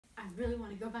really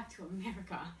want to go back to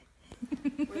America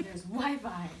where there's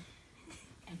Wi-Fi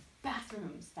and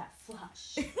bathrooms that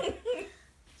flush.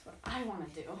 That's what I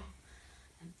want to do.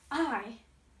 And I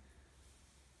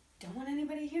don't want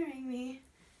anybody hearing me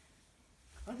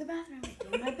go to the bathroom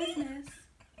doing my business.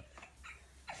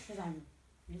 Because I'm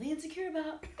really insecure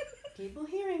about people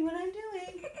hearing what I'm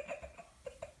doing.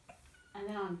 And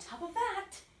then on top of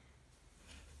that,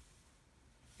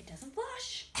 it doesn't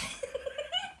flush.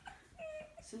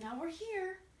 So now we're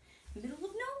here, middle of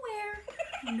nowhere,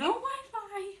 no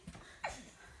Wi-Fi,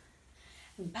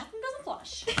 and the bathroom doesn't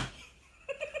flush.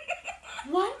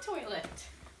 One toilet,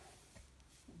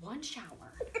 one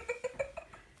shower,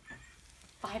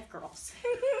 5 girls,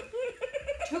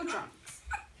 2 drunks.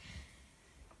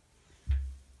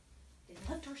 They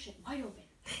left our shit wide open.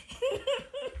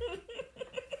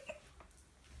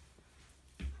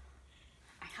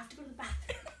 I have to go to the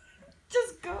bathroom.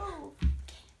 Just go.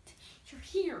 Can't. You're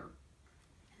here,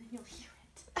 and then you'll hear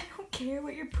it. I don't care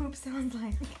what your poop sounds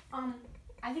like.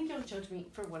 I think you'll judge me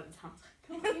for what it sounds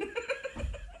like. Okay?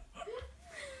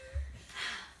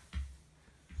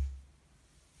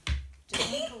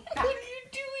 Just go back. What are you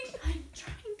doing? I'm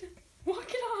trying to walk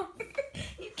it off.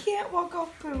 You can't walk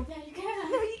off poop. Yeah, you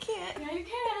can. No, you can't. Yeah, you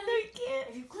can. No, you can't.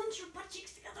 If you clench your butt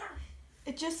cheeks together.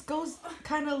 It just goes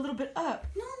kind of a little bit up.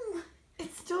 No.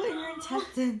 It's still in your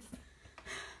intestines.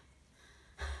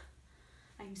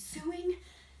 I'm suing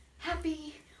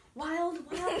happy, wild,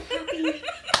 happy.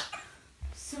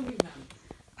 Suing them.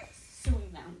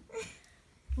 Suing them.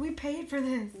 We paid for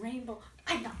this. Rainbow.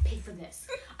 I did not pay for this.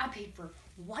 I paid for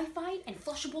Wi-Fi and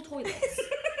flushable toilets.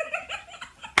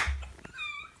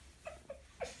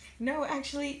 No,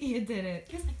 actually, you didn't.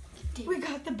 Yes, I fucking did. We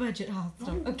got the budget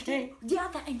hostel, No, okay? Yeah,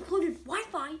 that included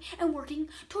Wi-Fi and working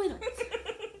toilets.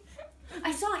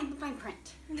 I saw it in the fine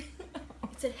print. It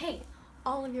said, hey,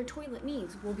 all of your toilet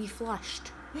needs will be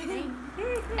flushed. Okay?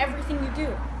 Everything you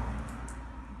do.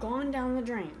 Gone down the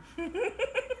drain.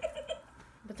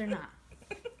 But they're not.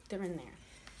 They're in there.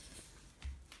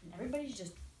 And everybody's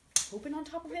just pooping on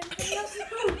top of everybody else's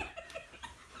poop.